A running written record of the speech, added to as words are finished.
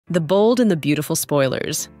The bold and the beautiful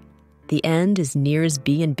spoilers. The end is near as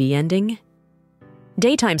B&B ending.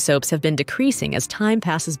 Daytime soaps have been decreasing as time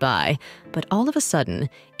passes by, but all of a sudden,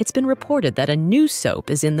 it's been reported that a new soap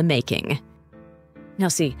is in the making. Now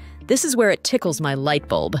see, this is where it tickles my light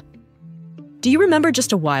bulb. Do you remember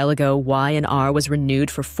just a while ago Y&R was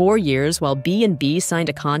renewed for 4 years while B&B signed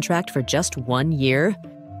a contract for just 1 year?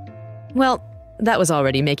 Well, that was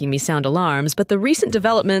already making me sound alarms, but the recent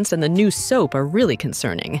developments and the new soap are really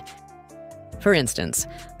concerning. For instance,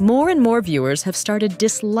 more and more viewers have started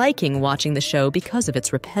disliking watching the show because of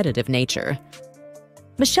its repetitive nature.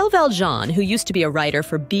 Michele Val Jean, who used to be a writer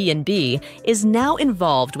for B&B, is now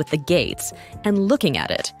involved with the Gates and looking at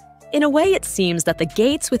it. In a way, it seems that the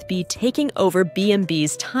Gates would be taking over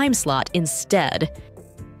B&B's time slot instead.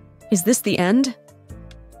 Is this the end?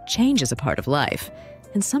 Change is a part of life,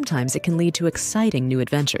 and sometimes it can lead to exciting new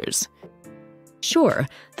adventures. Sure,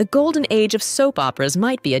 the golden age of soap operas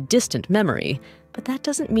might be a distant memory, but that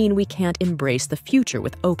doesn't mean we can't embrace the future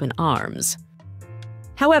with open arms.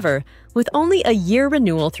 However, with only a year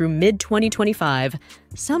renewal through mid-2025,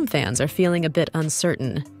 some fans are feeling a bit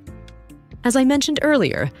uncertain. As I mentioned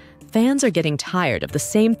earlier, fans are getting tired of the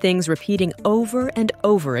same things repeating over and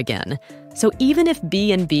over again, so even if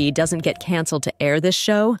B&B doesn't get canceled to air this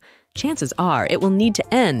show, chances are it will need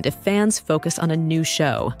to end if fans focus on a new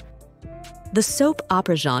show. The soap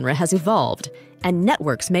opera genre has evolved, and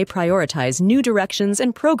networks may prioritize new directions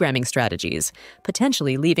and programming strategies,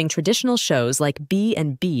 potentially leaving traditional shows like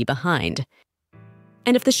B&B behind.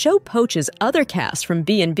 And if the show poaches other casts from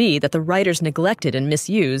B&B that the writers neglected and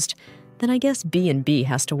misused, then I guess B&B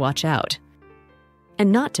has to watch out.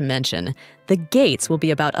 And not to mention, The Gates will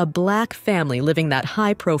be about a Black family living that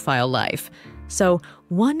high-profile life. So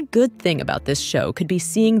one good thing about this show could be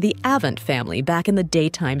seeing the Avant family back in the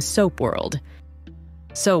daytime soap world.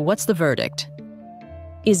 So what's the verdict?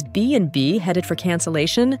 Is B&B headed for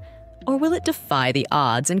cancellation, or will it defy the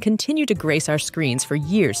odds and continue to grace our screens for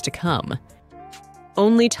years to come?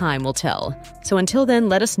 Only time will tell, so until then,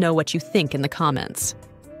 let us know what you think in the comments.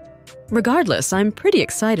 Regardless, I'm pretty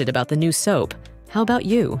excited about the new soap. How about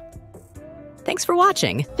you? Thanks for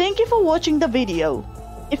watching! Thank you for watching the video.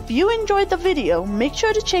 If you enjoyed the video, make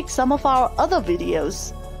sure to check some of our other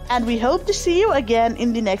videos. And we hope to see you again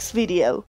in the next video.